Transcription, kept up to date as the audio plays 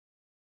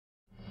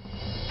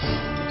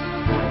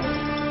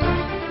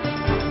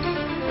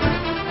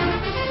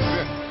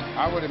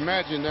would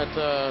imagine that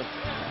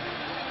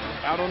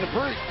out on the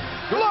break.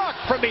 Block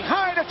from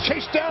behind, a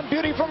chase down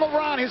beauty from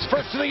LeBron, his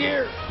first of the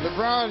year.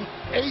 LeBron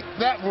ate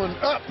that one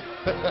up.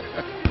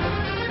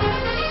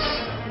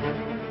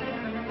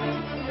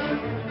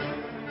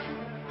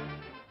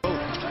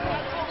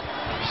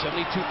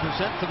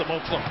 72% for the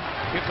Muslim.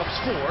 Here comes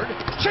Ford.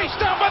 Chased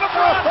down by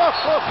LeBron.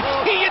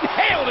 He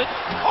inhaled it.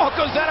 Ball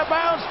goes out of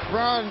bounds.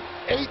 LeBron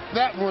ate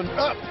that one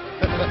up.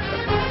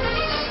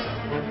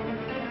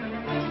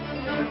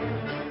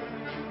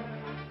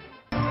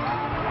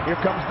 Here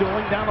comes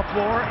dueling down the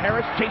floor.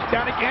 Harris chased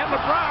down again.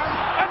 LeBron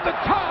at the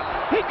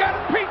top. He got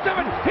a piece of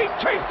it. He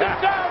chased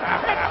it down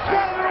and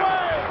swatted it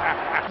away.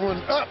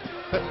 One up.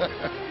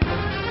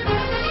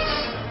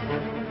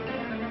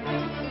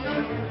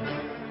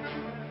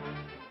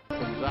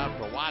 Comes out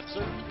for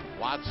Watson.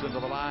 Watson to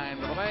the line,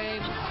 to the lane.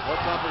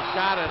 Puts up a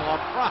shot, and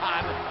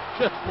LeBron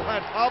just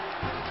went up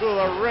to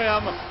the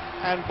rim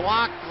and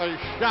blocked the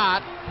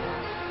shot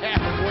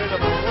halfway to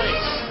the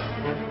waist.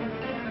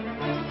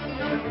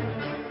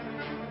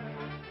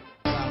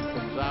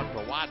 Comes out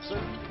for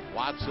Watson.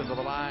 Watson to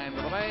the line,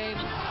 to the lane.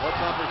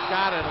 Puts up a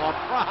shot, and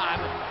LeBron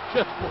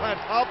just went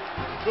up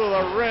to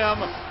the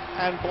rim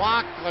and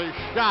blocked the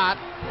shot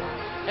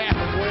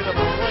halfway to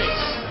the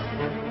waist.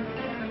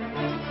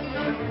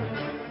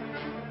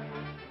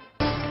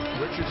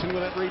 Richardson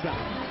with that rebound.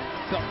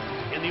 So,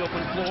 in the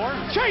open floor.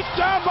 Chased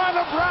down by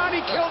LeBron.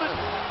 He killed it.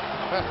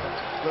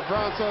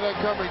 LeBron saw that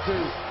coming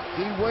too.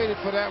 He waited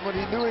for that one.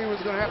 He knew he was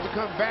going to have to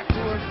come back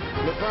to it.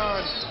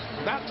 LeBron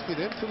knocks it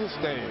into the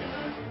stand.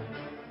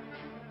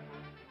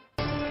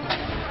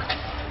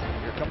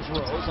 Here comes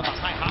Rose on a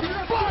high hop.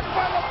 Blocked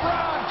by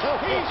LeBron.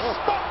 He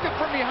smoked it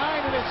from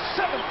behind in his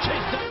seventh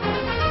chase.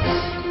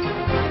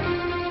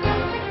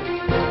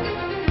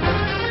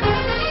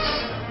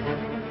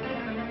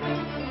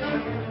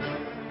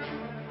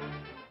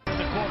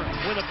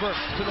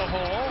 To the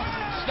hole,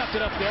 snuffed it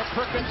up there.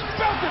 Perkins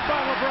belted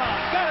by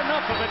LeBron. Got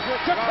enough of it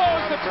to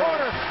close the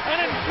quarter.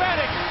 An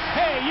emphatic,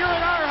 hey, you're in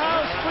our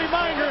house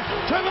reminder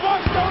to the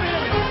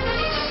Bostonians.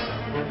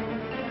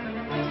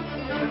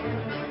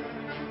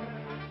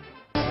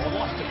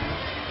 Lost it.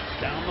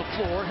 Down the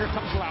floor. Here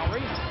comes Lowry.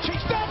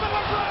 Chased down by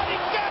LeBron.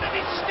 He got it.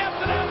 He snapped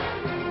it out.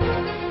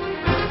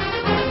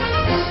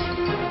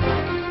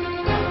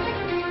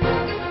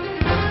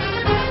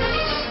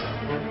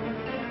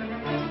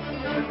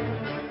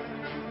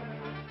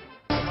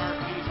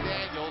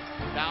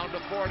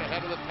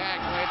 Ahead of the tag,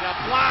 laid up,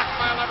 blocked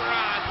by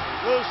LeBron,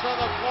 loose on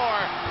the floor,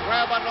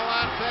 grab on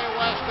Delonte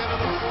West into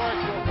the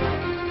forecourt.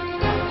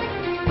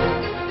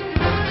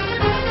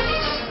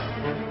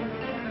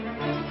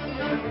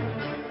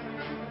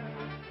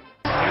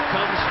 Here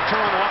comes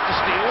Toronto off the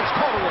steal, it's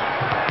Caldwell.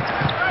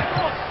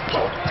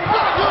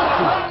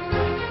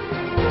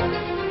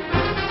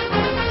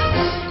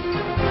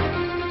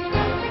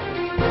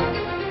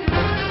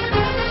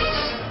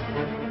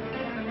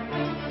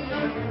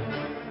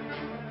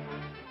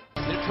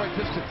 Detroit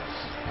Pistons.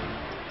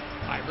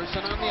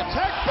 Iverson on the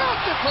attack,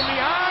 belted from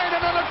behind,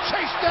 another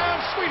chase down,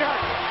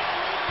 Sweetheart.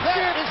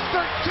 That is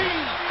 13.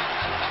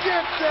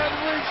 Get that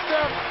ring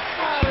stuff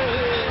out of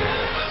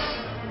here.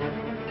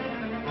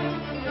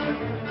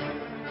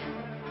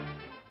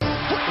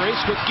 Foot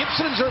race with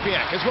Gibson and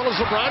Zerbiak, as well as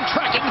LeBron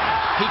tracking.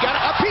 He got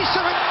a piece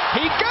of it.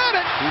 He got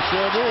it. He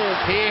sure did.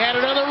 He had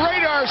it on the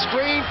radar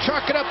screen,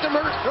 chalking up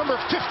number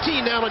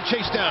 15 now on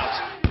chase downs.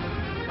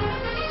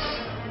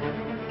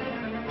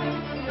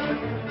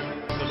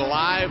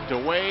 Alive to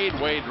Wade.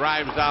 Wade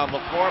drives down the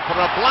floor, put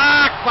a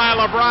block by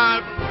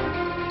LeBron.